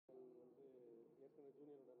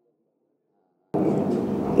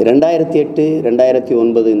2008,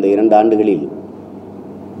 2009 இந்த 2 ஆண்டுகளில்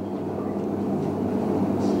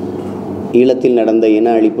ஈழத்தில் நடந்த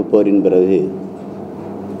இன அழிப்பு போரின் பிறகு,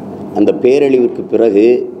 அந்த பேரழிவிற்கு பிறகு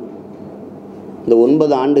இந்த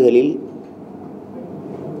 9 ஆண்டுகளில்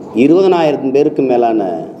 20,000 பேருக்கு மேலான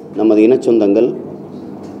நமது இனச்சொந்தங்கள்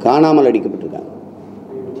காணாமல் அடிக்கப்பட்டிருக்காங்க.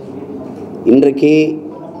 இன்றைக்கு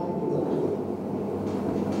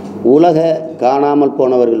உலக காணாமல்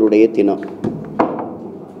போனவர்களுடைய தினம்.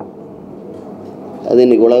 அது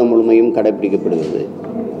இன்றைக்கி உலகம் முழுமையும் கடைப்பிடிக்கப்படுகிறது.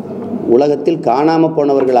 உலகத்தில் காணாமல்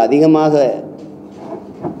போனவர்கள் அதிகமாக,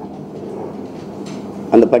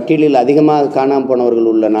 அந்த பட்டியலில் அதிகமாக காணாமல் போனவர்கள்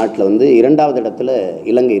உள்ள நாட்டில் 2வது இடத்துல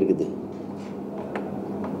இலங்கை இருக்குது.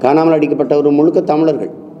 காணாமல் அடிக்கப்பட்டவர் முழுக்க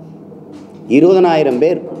தமிழர்கள். 20,000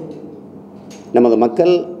 பேர் நமது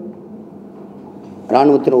மக்கள்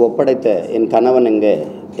இராணுவத்தில் ஒப்படைத்த என் கணவன் எங்கே,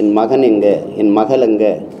 என் மகன் எங்கே, என் மகள்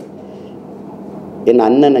எங்கே, என்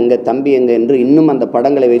அண்ணன் எங்கே, தம்பி எங்கே என்று இன்னும் அந்த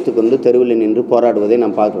படங்களை வைத்துக்கொண்டு தெருவில் நின்று போராடுவதை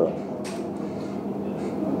நாம் பார்க்குறோம்.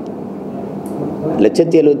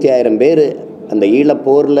 170,000 பேர் அந்த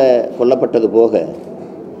ஈழப்போரில் கொல்லப்பட்டது போக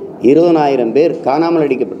 20,000 பேர் காணாமல்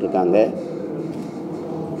அடிக்கப்பட்டிருக்காங்க.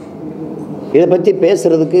 இதை பற்றி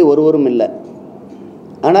பேசுகிறதுக்கு ஒருவரும் இல்லை.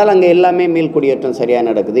 ஆனால் அங்கே எல்லாமே மீள்குடியேற்றம் சரியாக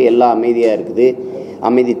நடக்குது, எல்லாம் அமைதியாக இருக்குது,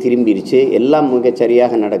 அமைதி திரும்பிடுச்சு, எல்லாம் மிக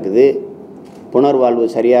சரியாக நடக்குது, புனர்வாழ்வு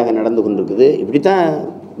சரியாக நடந்து கொண்டிருக்குது. இப்படி தான்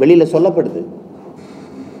வெளியில் சொல்லப்படுது.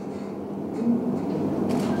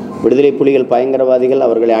 விடுதலை புலிகள் பயங்கரவாதிகள்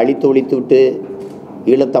அவர்களை அழித்து ஒழித்து விட்டு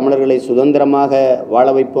ஈழத்தமிழர்களை சுதந்திரமாக வாழ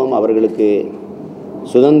வைப்போம், அவர்களுக்கு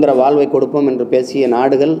சுதந்திர வாழ்வை கொடுப்போம் என்று பேசிய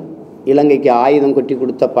நாடுகள், இலங்கைக்கு ஆயுதம் கொட்டி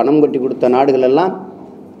கொடுத்த, பணம் கொட்டி கொடுத்த நாடுகள் எல்லாம்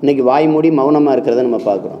இன்றைக்கி வாய் மூடி மௌனமாக இருக்கிறத நம்ம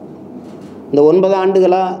பார்க்குறோம். இந்த 9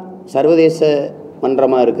 ஆண்டுகளாக சர்வதேச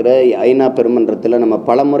மன்றமாக இருக்கிற ஐநா பெருமன்றத்தில் நம்ம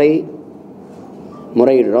பல முறை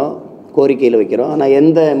முறையிடுறோம், கோரிக்கையில் வைக்கிறோம். ஆனால்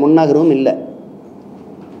எந்த முன்னகரும் இல்லை.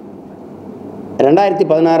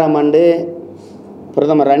 2016ஆம் ஆண்டு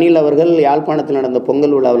பிரதமர் ரணில் அவர்கள் யாழ்ப்பாணத்தில் நடந்த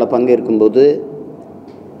பொங்கல் விழாவில் பங்கேற்கும்போது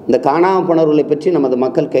இந்த காணாமல் போனவர்களை பற்றி நமது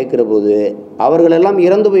மக்கள் கேட்குற போது அவர்களெல்லாம்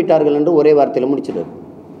இறந்து போயிட்டார்கள் என்று ஒரே வார்த்தையில் முடிச்சிட்டார்.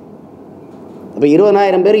 அப்போ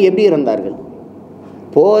 20,000 பேர் எப்படி இறந்தார்கள்?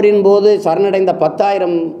 போரின் போது சரணடைந்த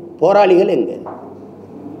 10,000 போராளிகள் எங்கே?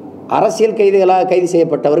 அரசியல் கைது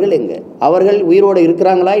செய்யப்பட்டவர்கள் எங்கே? அவர்கள் உயிரோடு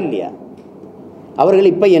இருக்கிறாங்களா இல்லையா?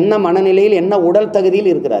 அவர்கள் இப்போ என்ன மனநிலையில், என்ன உடல்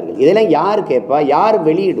தகுதியில் இருக்கிறார்கள்? இதெல்லாம் யார் கேட்பா? யார்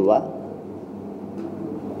வெளியிடுவா?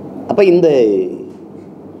 அப்போ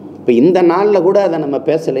இந்த நாளில் கூட அதை நம்ம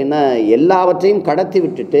பேசலைன்னா எல்லாவற்றையும் கடத்தி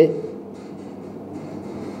விட்டுட்டு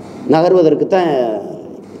நகர்வதற்கு தான்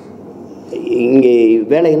இங்கே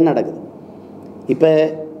வேலைகள் நடக்குது. இப்போ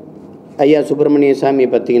ஐயா சுப்பிரமணிய சாமி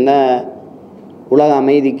பார்த்திங்கன்னா உலக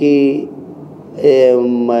அமைதிக்கு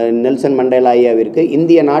நெல்சன் மண்டேலா ஐயாவிற்கு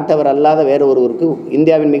இந்திய நாட்டவர் அல்லாத வேறு ஒருவருக்கு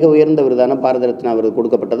இந்தியாவின் மிக உயர்ந்த விருதான பாரத ரத்னா விருது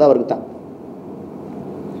கொடுக்கப்பட்டது அவருக்கு தான்.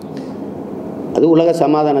 அது உலக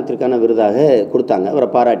சமாதானத்திற்கான விருதாக கொடுத்தாங்க, அவரை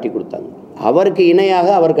பாராட்டி கொடுத்தாங்க. அவருக்கு இணையாக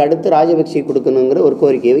அவருக்கு அடுத்து ராஜபக்சே கொடுக்கணுங்கிற ஒரு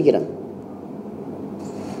கோரிக்கையை வைக்கிறாங்க.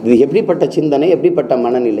 இது எப்படிப்பட்ட சிந்தனை, எப்படிப்பட்ட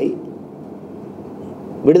மனநிலை?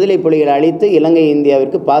 விடுதலை புலிகளை அழித்து இலங்கை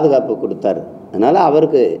இந்தியாவிற்கு பாதுகாப்பு கொடுத்தார், அதனால்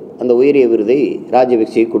அவருக்கு அந்த உயரிய விருதை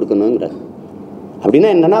ராஜபக்சே கொடுக்கணுங்கிறார். அப்படின்னா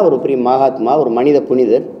என்னென்னா, ஒரு பெரிய மகாத்மா, ஒரு மனித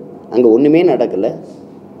புனிதர். அங்கே ஒன்றுமே நடக்கலை,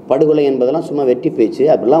 படுகொலை என்பதெல்லாம் சும்மா வெட்டி பேச்சு,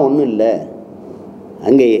 அப்படிலாம் ஒன்றும் இல்லை,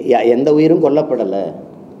 அங்கே எந்த உயிரும் கொல்லப்படலை,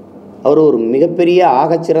 அவர் ஒரு மிகப்பெரிய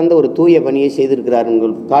ஆகச்சிறந்த ஒரு தூய பணியை செய்திருக்கிறார்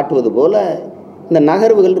காட்டுவது போல் இந்த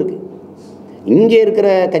நகர்வுகள் இருக்குது. இங்கே இருக்கிற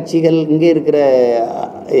கட்சிகள், இங்கே இருக்கிற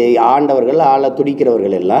ஆண்டவர்கள், ஆள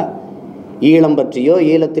துடிக்கிறவர்கள் எல்லாம் ஈழம் பற்றியோ,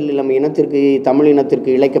 ஈழத்தில் நம்ம இனத்திற்கு, தமிழ் இனத்திற்கு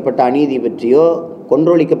இழைக்கப்பட்ட அநீதி பற்றியோ,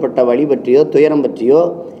 கொன்றொழிக்கப்பட்ட வழி பற்றியோ, துயரம் பற்றியோ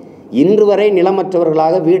இன்று வரை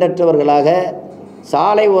நிலமற்றவர்களாக, வீடற்றவர்களாக,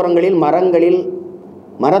 சாலை ஓரங்களில், மரங்களில்,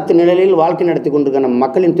 மரத்து நிழலில் வாழ்க்கை நடத்தி கொண்டிருக்க நம்ம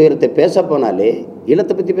மக்களின் துயரத்தை பேச போனாலே,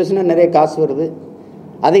 ஈழத்தை பற்றி பேசினா நிறைய காசு வருது,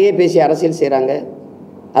 அதையே பேசி அரசியல் செய்கிறாங்க,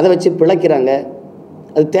 அதை வச்சு பிழைக்கிறாங்க,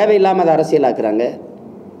 அது தேவையில்லாமல் அதை அரசியலாக்குறாங்க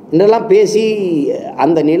என்றெல்லாம் பேசி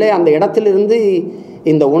அந்த நிலை, அந்த இடத்துலிருந்து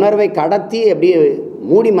இந்த உணர்வை கடத்தி அப்படியே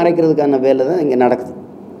மூடி மறைக்கிறதுக்கான வேலை தான் இங்கே நடக்குது.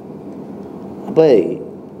 அப்போ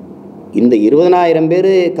இந்த 20,000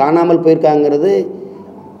 பேர் காணாமல் போயிருக்காங்கிறது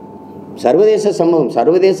சர்வதேச சமூகம்,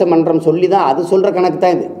 சர்வதேச மன்றம் சொல்லி தான் அது சொல்கிற கணக்கு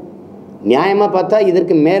தான் இது. நியாயமாக பார்த்தா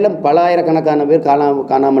இதற்கு மேலே பல ஆயிரக்கணக்கான பேர்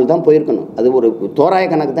காணாமல் தான் போயிருக்கணும். அது ஒரு தோராய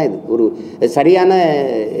கணக்கு தான், இது ஒரு சரியான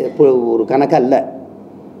ஒரு கணக்கு அல்ல.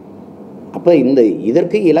 அப்போ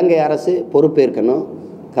இதற்கு இலங்கை அரசு பொறுப்பேற்கணும்.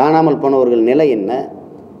 காணாமல் போனவர்கள் நிலை என்ன,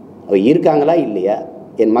 அவர் இருக்காங்களா இல்லையா,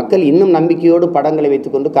 என் மக்கள் இன்னும் நம்பிக்கையோடு படங்களை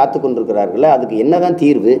வைத்துக்கொண்டு காத்து கொண்டிருக்கிறார்களே, அதுக்கு என்ன தான்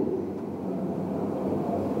தீர்வு?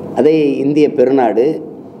 அதை இந்திய பெருநாடு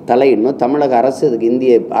தலையிடணும், தமிழக அரசு அதுக்கு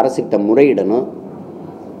இந்திய அரசுக்கிட்ட முறையிடணும்.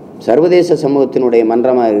 சர்வதேச சமூகத்தினுடைய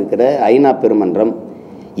மன்றமாக இருக்கிற ஐநா பெருமன்றம்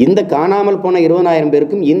இந்த காணாமல் போன 20,000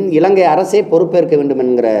 பேருக்கும் இலங்கை அரசே பொறுப்பேற்க வேண்டும்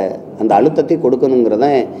என்கிற அந்த அழுத்தத்தை கொடுக்கணுங்கிறத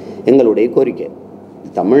எங்களுடைய கோரிக்கை.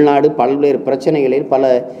 தமிழ்நாடு பல்வேறு பிரச்சனைகளில் பல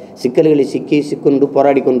சிக்கல்களில் சிக்குண்டு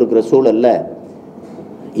போராடி கொண்டிருக்கிற சூழலில்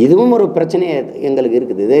இதுவும் ஒரு பிரச்சனை எங்களுக்கு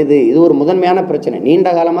இருக்குது. இது ஒரு முதன்மையான பிரச்சனை. நீண்ட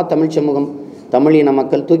காலமாக தமிழ் சமூகம், தமிழ் இன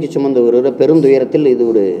மக்கள் தூக்கி சுமந்து வருகிற பெருந்துயரத்தில் இது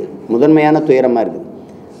ஒரு முதன்மையான துயரமாக இருக்குது.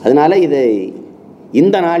 அதனால் இதை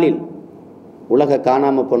இந்த நாளில் உலக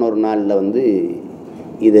காணாமல் போன ஒரு நாளில்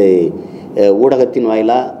இதை ஊடகத்தின்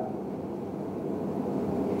வாயிலாக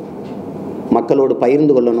மக்களோடு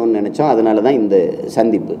பகிர்ந்து கொள்ளணும்னு நினச்சோம். அதனால தான் இந்த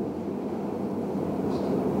சந்திப்பு.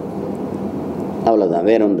 அவ்வளோதான்,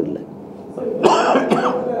 வேற ஒன்றும் இல்லை.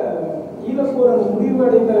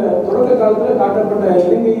 முடிவடைந்த தொடக்க காலத்தில் காட்டப்பட்ட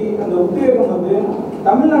இலங்கை அந்த உத்வேகம்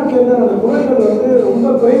தமிழ்நாட்டில் அந்த குரல்கள் ரொம்ப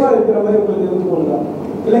குறைவாக இருக்கிற மாதிரி உங்களுக்கு இருந்து போகலாம்.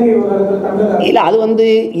 இல்லை, அது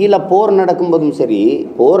ஈழ போர் நடக்கும்போதும்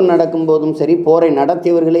சரி, போரை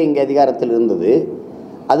நடத்தியவர்களே இங்கே அதிகாரத்தில் இருந்தது.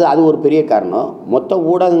 அது ஒரு பெரிய காரணம். மொத்த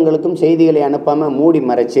ஊடகங்களுக்கும் செய்திகளை அனுப்பாமல் மூடி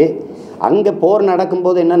மறைச்சு அங்கே போர்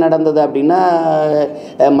நடக்கும்போது என்ன நடந்தது அப்படின்னா,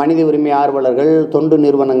 மனித உரிமை ஆர்வலர்கள், தொண்டு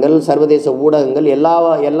நிறுவனங்கள், சர்வதேச ஊடகங்கள்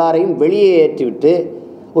எல்லாரையும் வெளியே ஏற்றிவிட்டு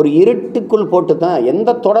ஒரு இருட்டுக்குள் போட்டு தான், எந்த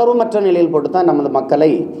தொடர்புமற்ற நிலையில் போட்டு தான் நமது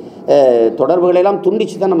மக்களை தொடர்புகளெல்லாம்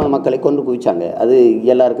துண்டித்து தான் நமது மக்களை கொண்டு குவிச்சாங்க. அது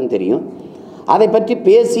எல்லாருக்கும் தெரியும். அதை பற்றி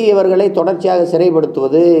பேசியவர்களை தொடர்ச்சியாக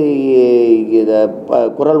சிறைப்படுத்துவது,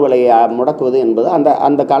 குரல் வலையை முடக்குவது என்பது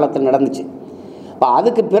அந்த காலத்தில் நடந்துச்சு. இப்போ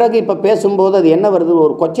அதுக்கு பிறகு இப்போ பேசும்போது அது என்ன வருது,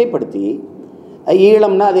 ஒரு கொச்சைப்படுத்தி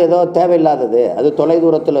ஈழம்னா அது ஏதோ தேவையில்லாதது, அது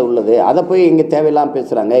தொலைதூரத்தில் உள்ளது, அதை போய் இங்கே தேவையில்லாமல்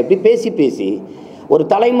பேசுகிறாங்க. இப்படி பேசி ஒரு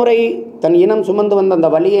தலைமுறை தன் இனம் சுமந்து வந்த அந்த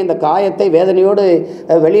வலியை, இந்த காயத்தை, வேதனையோடு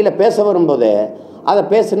வெளியில் பேச வரும்போது அதை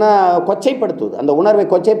பேசுனா கொச்சைப்படுத்துவது, அந்த உணர்வை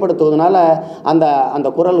கொச்சைப்படுத்துவதனால அந்த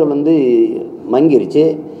குரல்கள் மங்கிருச்சு.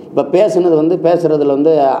 இப்போ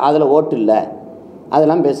பேசுகிறதுல அதில் ஓட்டு இல்லை,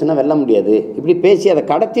 அதெல்லாம் பேசுனா வெல்ல முடியாது, இப்படி பேசி அதை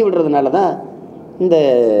கடத்தி விடுறதுனால தான் இந்த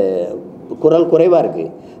குரல் குறைவாக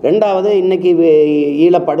இருக்குது. ரெண்டாவது, இன்றைக்கி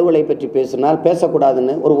ஈழப்படுகொலை பற்றி பேசினால்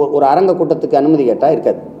பேசக்கூடாதுன்னு ஒரு அரங்க கூட்டத்துக்கு அனுமதி கேட்டால்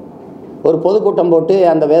இருக்காது. ஒரு பொதுக்கூட்டம் போட்டு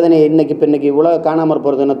அந்த வேதனையை இன்னைக்கு உலக காணாமல்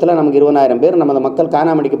போகிற தினத்தில் நமக்கு 20,000 பேர் நமது மக்கள்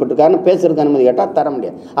காணாமல் அடிக்கப்பட்டிருக்காருன்னு பேசுறதுக்கு அனுமதி கேட்டால் தர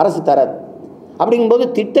முடியாது, அரசு தராது. அப்படிங்கும்போது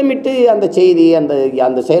திட்டமிட்டு அந்த செய்தி,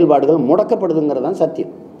 அந்த செயல்பாடுகள் முடக்கப்படுதுங்கிறது தான்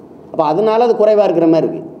சத்தியம். அப்போ அதனால அது குறைவாக இருக்கிற மாதிரி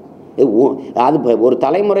இருக்குது. அது ஒரு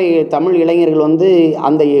தலைமுறை தமிழ் இளைஞர்கள்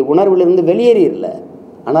அந்த உணர்விலிருந்து வெளியேறிடல,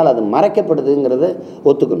 ஆனால் அது மறைக்கப்படுதுங்கிறத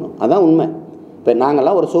ஒத்துக்கணும். அதான் உண்மை. இப்போ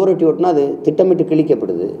நாங்கள்லாம் ஒரு சோரட்டி ஓட்டுனா அது திட்டமிட்டு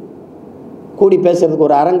கிழிக்கப்படுது. கூடி பேசுறதுக்கு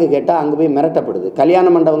ஒரு அரங்கு கேட்டால் அங்கே போய் மிரட்டப்படுது. கல்யாண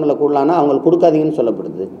மண்டபங்களில் கூடலான்னா அவங்களுக்கு கொடுக்காதீங்கன்னு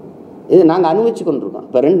சொல்லப்படுது. இது நாங்கள் அனுபவிச்சு கொண்டிருக்கோம்.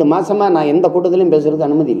 இப்போ 2 மாதமாக நான் எந்த கூட்டத்திலையும் பேசுகிறதுக்கு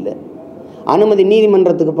அனுமதி இல்லை. அனுமதி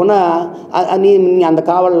நீதிமன்றத்துக்கு போனால் அந்த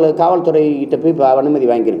காவல்துறைகிட்ட போய் இப்போ அனுமதி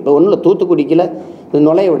வாங்கிக்கிறேன். இப்போ ஒன்றும் தூத்துக்குடிக்கில்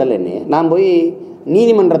நுழைய விடலைன்னு நான் போய்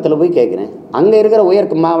நீதிமன்றத்தில் போய் கேட்குறேன். அங்கே இருக்கிற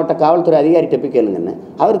உயர் மாவட்ட காவல்துறை அதிகாரிகிட்ட போய் கேளுங்கன்னு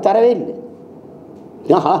அவர் தரவே இல்லை.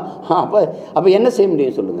 அப்போ என்ன செய்ய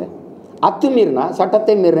முடியும் சொல்லுங்கள்? அத்துமீறினா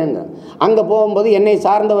சட்டத்தை மீறினேங்க. அங்கே போகும்போது என்னை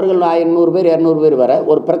சார்ந்தவர்கள் 100 பேர் 200 பேர் வர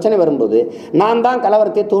ஒரு பிரச்சனை வரும்போது நான் தான்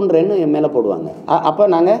கலவரத்தை தூண்டுறேன்னு என் மேலே போடுவாங்க. அப்போ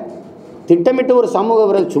நாங்கள் திட்டமிட்டு ஒரு சமூக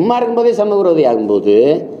விரோதி, சும்மா இருக்கும்போதே சமூக விரோதி ஆகும்போது,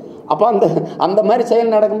 அப்போ அந்த மாதிரி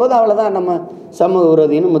செயல் நடக்கும்போது அவ்வளோதான் நம்ம சமூக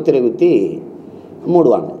விரோதின்னு முத்திரை குத்தி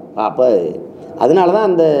மூடுவாங்க. அப்போ அதனால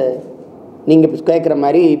தான் நீங்கள் கேட்குற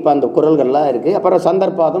மாதிரி இப்போ அந்த குரல்கள்லாம் இருக்குது. அப்புறம்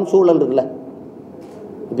சந்தர்ப்பாதம் சூழல் இருக்குல்ல.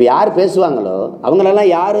 இப்போ யார் பேசுவாங்களோ அவங்களெல்லாம்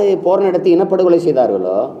யார் போர் நடத்தி இனப்படுகொலை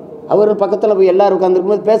செய்தார்களோ அவர் பக்கத்தில் போய் எல்லோரும்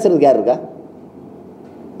உட்காந்துருக்கும்போது பேசுகிறதுக்கு யார் இருக்கா?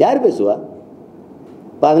 யார் பேசுவா?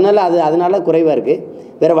 இப்போ அதனால குறைவாக இருக்குது.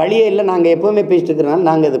 வேறு வழியே இல்லை. நாங்கள் எப்போவுமே பேசிட்டு இருக்கிறனால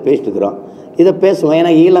நாங்கள் இதை பேசிட்டுருக்குறோம். இதை பேசுவோம்.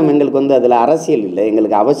 ஏன்னா ஈழம் எங்களுக்கு அதில் அரசியல் இல்லை,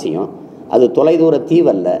 எங்களுக்கு அவசியம். அது தொலைதூர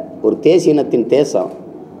தீவல்ல, ஒரு தேசியனத்தின் தேசம்,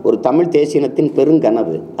 ஒரு தமிழ் தேசியனத்தின்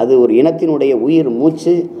பெருங்கனவு. அது ஒரு இனத்தினுடைய உயிர்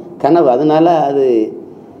மூச்சு கனவு. அதனால்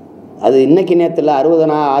அது இன்றைக்கி நேரத்தில்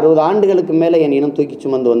 60 ஆண்டுகளுக்கு மேலே என் இனம் தூக்கி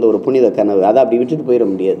சுமந்து வந்த ஒரு புனித கனவு. அதை அப்படி விட்டுட்டு போயிட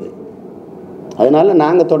முடியாது. அதனால்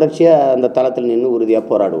நாங்கள் தொடர்ச்சியாக அந்த தளத்தில் நின்று உறுதியாக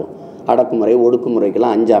போராடுவோம். அடக்குமுறை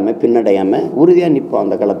ஒடுக்குமுறைக்கெல்லாம் அஞ்சாமல் பின்னடையாமல் உறுதியாக நிற்போம்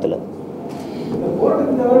அந்த களத்தில்.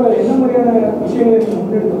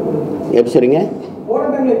 எப்படி சொல்றீங்க?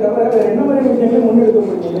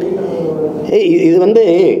 இது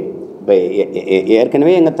இப்போ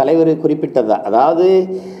ஏற்கனவே எங்கள் தலைவர் குறிப்பிட்டதா, அதாவது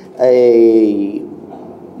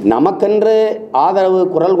நமக்கென்று ஆதரவு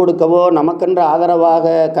குரல் கொடுக்கவோ, நமக்கென்று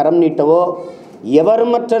ஆதரவாக கரம் நீட்டவோ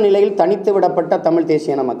எவருமற்ற நிலையில் தனித்து விடப்பட்ட தமிழ்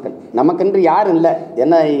தேசியன மக்கள். நமக்கென்று யாரும் இல்லை.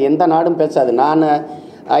 என்ன எந்த நாடும் பேசாது. நான்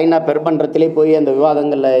ஐநா பெருமன்றத்திலே போய் அந்த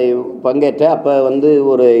விவாதங்களில் பங்கேற்ற அப்போ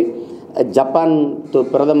ஒரு ஜப்பான்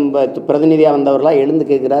பிரதிநிதியாக வந்தவர்களாக எழுந்து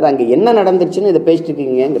கேட்குறாரு, அங்கே என்ன நடந்துச்சுன்னு இதை பேசிட்டு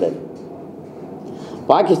இருக்கீங்கிறாரு.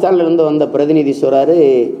 பாகிஸ்தானிலிருந்து வந்த பிரதிநிதி சொல்கிறாரு,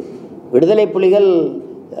 விடுதலை புலிகள்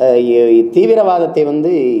தீவிரவாதத்தை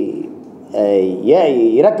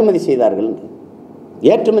இறக்குமதி செய்தார்கள்,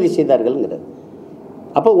 ஏற்றுமதி செய்தார்கள்ங்கிறார்.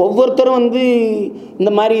 அப்போ ஒவ்வொருத்தரும்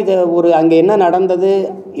இந்த மாதிரி இதை அங்கே என்ன நடந்தது,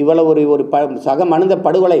 இவ்வளோ ஒரு சக மனித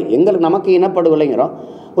படுகொலை, நமக்கு இனப்படுகொலைங்கிறோம்,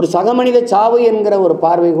 ஒரு சக மனித சாவு என்கிற ஒரு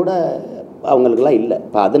பார்வை கூட அவங்களுக்கெல்லாம் இல்லை.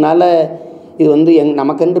 இப்போ அதனால் இது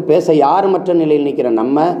நமக்கென்று பேச யார் மற்ற நிலையில் நிற்கிற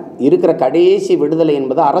நம்ம இருக்கிற கடைசி விடுதலை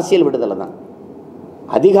என்பது அரசியல் விடுதலை தான்.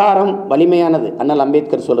 அதிகாரம் வலிமையானது. அண்ணல்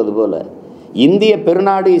அம்பேத்கர் சொல்வது போல் இந்திய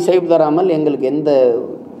பெருநாடு இசைவு தராமல் எங்களுக்கு எந்த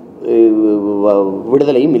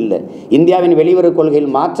விடுதலையும் இல்லை. இந்தியாவின் வெளியுறவு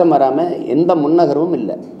கொள்கையில் மாற்றம் வராமல் எந்த முன்னகரவும்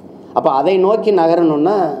இல்லை. அப்போ அதை நோக்கி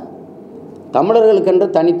நகரணுன்னா தமிழர்களுக்கென்று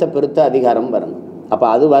தனித்த பெருத்த அதிகாரம் வரணும். அப்போ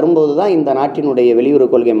அது வரும்போது தான் இந்த நாட்டினுடைய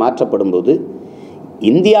வெளியுறவு கொள்கை மாற்றப்படும் போது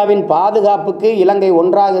இந்தியாவின் பாதுகாப்புக்கு இலங்கை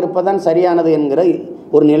ஒன்றாக இருப்பதான் சரியானது என்கிற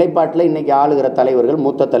ஒரு நிலைப்பாட்டில் இன்றைக்கி ஆளுகிற தலைவர்கள்,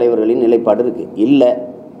 மூத்த தலைவர்களின் நிலைப்பாடு இருக்குது. இல்லை,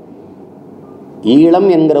 ஈழம்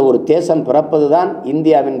என்கிற ஒரு தேசம் பிறப்பது தான்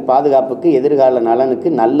இந்தியாவின் பாதுகாப்புக்கு எதிர்கால நலனுக்கு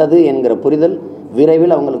நல்லது என்கிற புரிதல்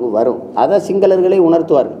விரைவில் அவங்களுக்கு வரும். அதை சிங்களர்களை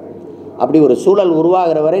உணர்த்துவார்கள். அப்படி ஒரு சூழல்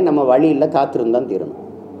உருவாகிற வரை நம்ம வழியில் காத்திருந்தான் தீரணும்.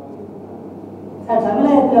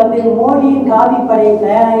 தமிழகத்தில் மோடியின் காவிப்படை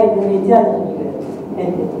தயாராக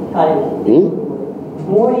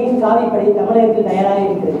மோடியின் காவிப்படை தமிழகத்தில் தயாராக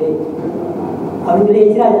இருக்கிறது அப்படின்னு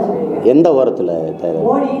எச்ராஜா சொல்லியிருக்காரு. எந்த ஓரத்தில்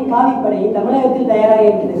மோடியின் காவிப்படை தமிழகத்தில் தயாராக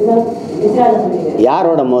இருக்கிறது எச்ராஜா சொல்லியிருக்காரு.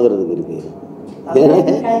 யாரோட மோதுறதுக்கு இருக்கு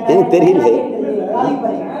எனக்கு தெரியல.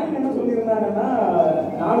 என்ன சொல்லியிருந்தாங்கன்னா,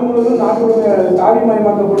 நாடு முழுவதும் நாட்டோட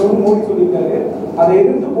தாவிமயமாக்கப்படும் மோடி சொல்லியிருக்காரு. அதை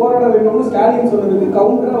எதிர்த்து போராட வேண்டும்னு ஸ்டாலின் சொன்னதுக்கு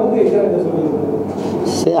கவுண்டரா எச்ராஜா சொல்லியிருக்காரு.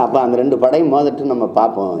 சரி, அப்போ அந்த ரெண்டு படையும் மோதிட்டு நம்ம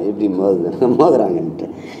பார்ப்போம் எப்படி மோதுறாங்கன்ட்டு.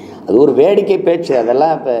 அது ஒரு வேடிக்கை பேச்சு.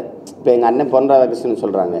 அதெல்லாம் இப்போ எங்கள் அண்ணன் பொன் ராதாகிருஷ்ணன்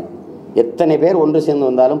சொல்கிறாங்க, எத்தனை பேர் ஒன்று சேர்ந்து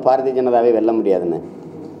வந்தாலும் பாரதிய ஜனதாவே வெல்ல முடியாதுன்னு.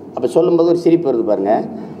 அப்போ சொல்லும்போது ஒரு சிரிப்பு வருது பாருங்கள்.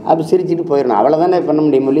 அப்போ சிரிச்சுட்டு போயிடணும், அவ்வளோதானே பண்ண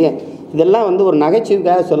முடியும் இல்லையே. இதெல்லாம் ஒரு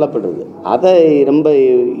நகைச்சுவைக்காக சொல்லப்படுறது. அதை ரொம்ப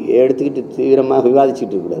எடுத்துக்கிட்டு தீவிரமாக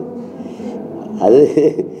விவாதிச்சுட்டு இருக்கக்கூடாது. அது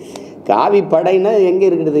காவி படைன்னா எங்கே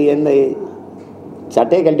இருக்குது, எந்த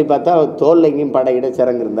சட்டையை கழட்டி பார்த்தா தோல் எங்கேயும் படையிட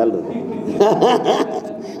சிறங்கு இருந்தாலும் இருக்கு.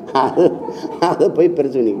 அதை போய்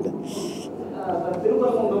பெருசு பண்ணிக்கிட்டேன்.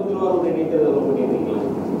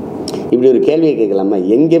 இப்படி ஒரு கேள்வியை கேட்கலாமா?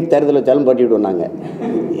 எங்கே தேர்தல் வச்சாலும் போட்டிவிடுவோம் நாங்கள்.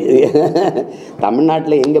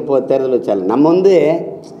 தமிழ்நாட்டில் எங்கே தேர்தல் வச்சாலும் நம்ம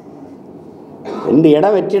 2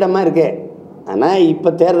 இடம் வெற்றிடமாக இருக்கு. ஆனால் இப்போ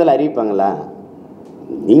தேர்தல் அறிவிப்பாங்களா?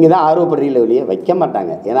 நீங்கள் தான் ஆர்வப்படுறீங்களே ஒழிய வைக்க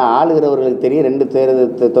மாட்டாங்க. ஏன்னா ஆளுகிறவர்களுக்கு தெரியும் 2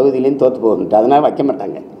 தேர்தல் தொகுதியிலையும் தோற்று போகணுன்ட்டு, அதனால் வைக்க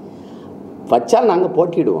மாட்டாங்க. வச்சால் நாங்கள்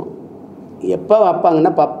போட்டிடுவோம். எப்போ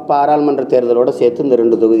வைப்பாங்கன்னா பாராளுமன்ற தேர்தலோடு சேர்த்து இந்த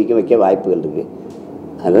 2 தொகுதிக்கும் வைக்க வாய்ப்புகள் இருக்குது.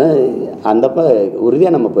 அதான் அந்தப்போ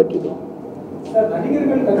உறுதியாக நம்ம போட்டிருக்கோம்.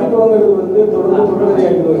 நடிகர்கள் கட்சி துவங்குறது தொடர்ந்து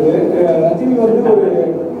ரஜினி ஒரு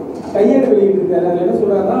கையெழு வெளியிட்டிருக்காரு. அதில் என்ன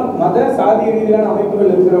சொல்றாருன்னா, மத சாதி ரீதியிலான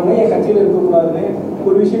அமைப்புகள் இருக்கிறவங்க என் கட்சியில் இருக்கக்கூடாதுன்னு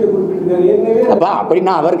ஒரு விஷயத்தை குறிப்பிட்டிருக்காரு. ஏற்கனவே அப்போ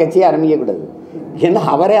அப்படின்னா அவர் கட்சியை ஆரம்பிக்கக்கூடாது. ஏன்னா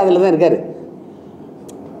அவரே அதில் தான் இருக்கார்.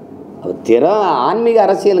 அவர் ஆன்மீக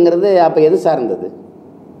அரசியலுங்கிறது அப்போ எது சார்ந்தது?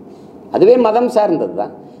 அதுவே மதம் சார்ந்தது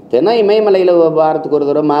தான். தினம் இமயமலையில் வாரத்துக்கு ஒரு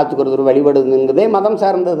தூரம் மாதத்துக்கு ஒரு தூரம் வழிபடுங்கிறதே மதம்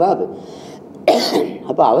சார்ந்தது தான் அது.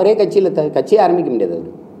 அப்போ அவரே கட்சியை ஆரம்பிக்க முடியாது.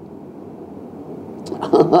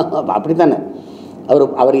 அவர் அப்படி தானே.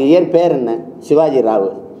 அவர் பேர் என்ன? சிவாஜி ராவ்.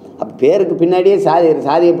 அப்போ பேருக்கு பின்னாடியே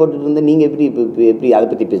சாதியை போட்டுட்டு இருந்தால் நீங்கள் எப்படி அதை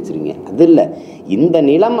பற்றி பேசுகிறீங்க? அது இல்லை. இந்த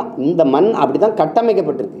நிலம், இந்த மண் அப்படி தான்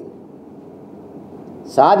கட்டமைக்கப்பட்டிருக்கு.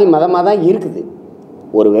 சாதி மதமாக தான் இருக்குது.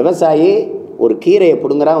 ஒரு விவசாயி ஒரு கீரையை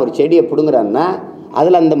பிடுங்குறான், ஒரு செடியை பிடுங்குறான்னா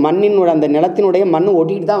அதில் அந்த அந்த நிலத்தினுடைய மண்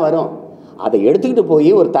ஒட்டிக்கிட்டு தான் வரும். அதை எடுத்துக்கிட்டு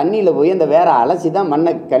போய் ஒரு தண்ணியில் போய் அந்த வேற அலசி தான்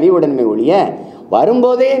மண்ணை கழிவுடன்மை ஒழிய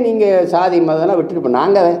வரும்போதே நீங்கள் சாதி மதம்லாம் விட்டுட்டு இப்போ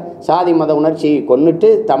நாங்கள் சாதி மத உணர்ச்சி கொண்டுட்டு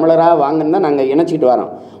தமிழராக வாங்கன்னு தான் நாங்கள் இணைச்சிக்கிட்டு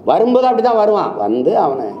வரோம். வரும்போது அப்படி தான் வருவான்.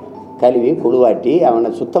 அவனை கழுவி குழுவாட்டி அவனை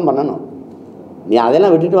சுத்தம் பண்ணணும். நீ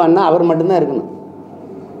அதெல்லாம் விட்டுட்டு வான்னா அவர் மட்டும்தான் இருக்கணும்.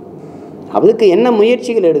 அதுக்கு என்ன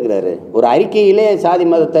முயற்சிகள் எடுக்கிறாரு? ஒரு அறிக்கையிலே சாதி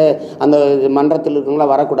மதத்தை அந்த மன்றத்தில்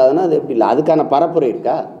இருக்கவங்களாம் வரக்கூடாதுன்னா அது எப்படி இல்லை? அதுக்கான பரப்புரை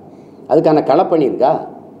இருக்கா? அதுக்கான களப்பணி இருக்கா?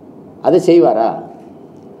 அதை செய்வாரா?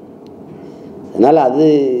 அதனால் அது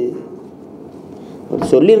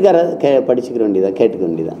சொல்லியிருக்காரு, படிச்சுக்கிற வேண்டியதான், கேட்டுக்க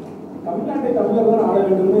வேண்டியதான். தமிழ்நாட்டை தமிழர் தான் ஆள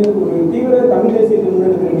வேண்டும்னு ஒரு தீவிர தமிழ் தேசியத்தை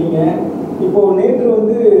முன்னெடுக்கிற நீங்கள் இப்போ நேற்று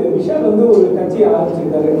வந்து விஷால் வந்து ஒரு கட்சி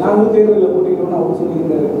ஆரம்பிச்சிருக்காரு, நாங்களும் தேர்தலில் போட்டிக்கிறோம்னு அவர்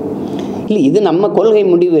சொல்லியிருந்தாரு. இல்லை, இது நம்ம கொள்கை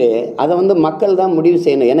முடிவு, அதை வந்து மக்கள் தான் முடிவு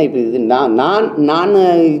செய்யணும். ஏன்னா இப்போ இது நான்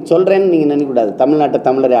சொல்கிறேன்னு நீங்கள் நினைக்கக்கூடாது. தமிழ்நாட்டை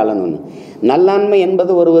தமிழரை ஆளணும்னு. நல்லாண்மை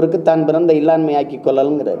என்பது ஒருவருக்கு தான் பிறந்த இல்லாண்மை ஆக்கி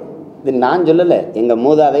கொள்ளலுங்கிறார். இது நான் சொல்லலை, எங்கள்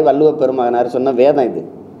மூதாதை வள்ளுவ பெருமகனார் சொன்ன வேதம் இது.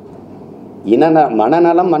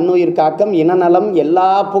 மனநலம் மண்ணுயிர் காக்கம், இனநலம் எல்லா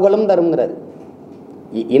புகழும் தருங்கிறார்.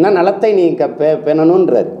 இனநலத்தை நீ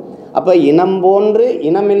பெணணுன்றார். அப்போ இனம் போன்று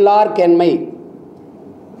இனமில்லார் கேண்மை,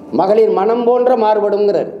 மகளிர் மனம் போன்ற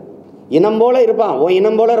மாறுபடுங்கிறார். இனம் போல இருப்பான், உன்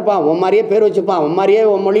இனம் போல இருப்பான், உன் மாதிரியே பேர் வச்சுப்பான், உன் மாதிரியே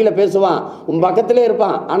உன் மொழியில் பேசுவான், உன் பக்கத்திலே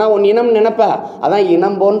இருப்பான், ஆனால் உன் இனம் நினைப்ப. அதான்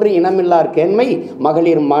இனம் போன்று இனமில்லார் கேண்மை,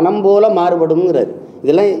 மகளிர் மனம் போல மாறுபடுங்கிறார்.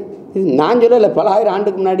 இதெல்லாம் நான் சொல்லலை, பல ஆயிரம்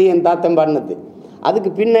ஆண்டுக்கு முன்னாடி என் தாத்தன் பாடினது. அதுக்கு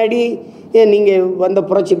பின்னாடி நீங்கள் வந்த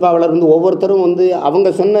புரட்சி பாவலர் வந்து ஒவ்வொருத்தரும் வந்து அவங்க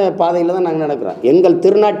சொன்ன பாதையில் தான் நாங்கள் நடக்கிறோம். எங்கள்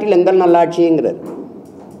திருநாட்டில் எங்கள் நல்லாட்சிங்கிறார்.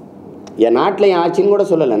 என் நாட்டில் என் ஆட்சின்னு கூட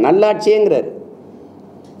சொல்லலை, நல்லாட்சிங்கிறார்.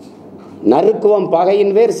 நறுக்குவம்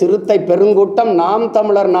பகையின் வேர் சிறுத்தை பெருங்கூட்டம், நாம்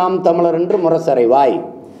தமிழர் நாம் தமிழர் என்று முரசறை வாய்,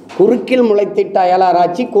 குறுக்கில் முளைத்திட்ட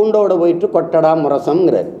அயலாராட்சி கூண்டோடு போயிட்டு கொட்டடா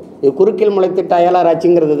முரசம்ங்கிறார். இது குறுக்கில் முளைத்திட்ட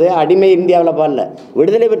அயலாராட்சிங்கிறது அடிமை இந்தியாவில் பாடல,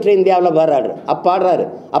 விடுதலை பெற்ற இந்தியாவில் பாடுறாரு. பாடுறாரு.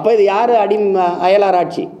 அப்போ இது யார்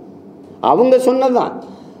அயலாராட்சி? அவங்க சொன்னதுதான்.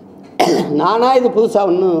 நானாக இது புதுசாக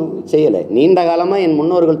ஒன்றும் செய்யலை. நீண்ட காலமாக என்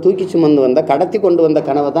முன்னோர்கள் தூக்கி சுமந்து வந்த, கடத்தி கொண்டு வந்த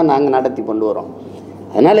கனவை தான் நாங்கள் நடத்தி கொண்டு வரோம்.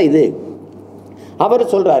 அதனால் இது அவர்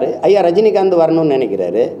சொல்கிறாரு, ஐயா ரஜினிகாந்த் வரணும்னு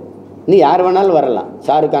நினைக்கிறாரு, நீ யார் வேணாலும் வரலாம்,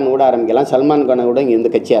 ஷாருக் கான் கூட ஆரம்பிக்கலாம், சல்மான் கானை கூட இங்கே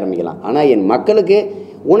இருந்து கட்சி ஆரம்பிக்கலாம். ஆனால் என் மக்களுக்கு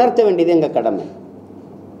உணர்த்த வேண்டியது எங்கள் கடமை.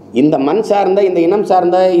 இந்த மண் சார்ந்த, இந்த இனம்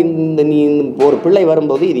சார்ந்த நீ ஒரு பிள்ளை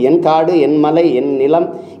வரும்போது இது என் காடு, என் மலை, என் நிலம்,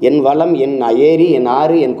 என் வளம், என் ஏரி, என்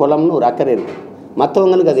ஆறு, என் குளம்னு ஒரு அக்கறை இருக்குது.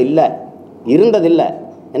 மற்றவங்களுக்கு அது இல்லை, இருந்ததில்லை.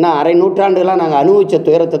 ஏன்னா அரை நூற்றாண்டுகளாக நாங்கள் அனுபவித்த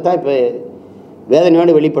துயரத்தை தான் இப்போ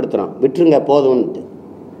வேதனையோடு வெளிப்படுத்துகிறோம். விட்டுருங்க போதும்ன்ட்டு.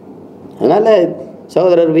 அதனால்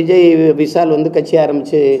சகோதரர் விஜய் விஷால் வந்து கட்சி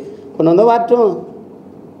ஆரம்பித்து கொண்டு வந்தால் வாட்டும்,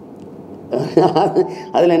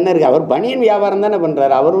 அதில் என்ன இருக்குது? அவர் பனியன் வியாபாரம் தானே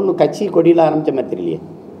பண்ணுறாரு. அவர் ஒன்றும் கட்சி கொடியில் ஆரம்பித்த மாதிரி தெரியலையே.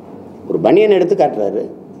 ஒரு பனியன் எடுத்து காட்டுறாரு,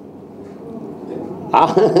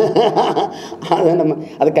 அதை நம்ம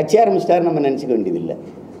அதை கட்சி ஆரம்பிச்சிட்டாரு நம்ம நினச்சிக்க வேண்டியதில்லை.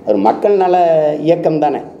 அவர் மக்கள் நல இயக்கம்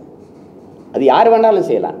தானே, அது யார் வேணாலும்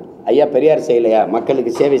செய்யலாம். ஐயா பெரியார் செய்யலையா?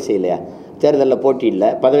 மக்களுக்கு சேவை செய்யலையா? தேர்தலில் போட்டி இல்லை,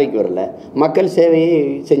 பதவிக்கு வரல, மக்கள் சேவையை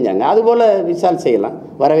செஞ்சாங்க. அதுபோல் விஷால் செய்யலாம்,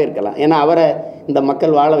 வரவேற்கலாம். ஏன்னா அவரை இந்த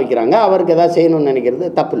மக்கள் வாழ வைக்கிறாங்க. அவருக்கு எதாவது செய்யணும்னு நினைக்கிறது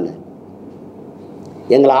தப்பு இல்லை,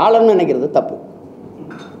 எங்களை ஆளணும்னு நினைக்கிறது தப்பு.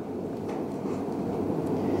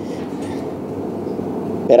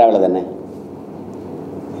 வேற அவ்வளோ தானே.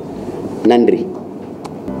 நன்றி.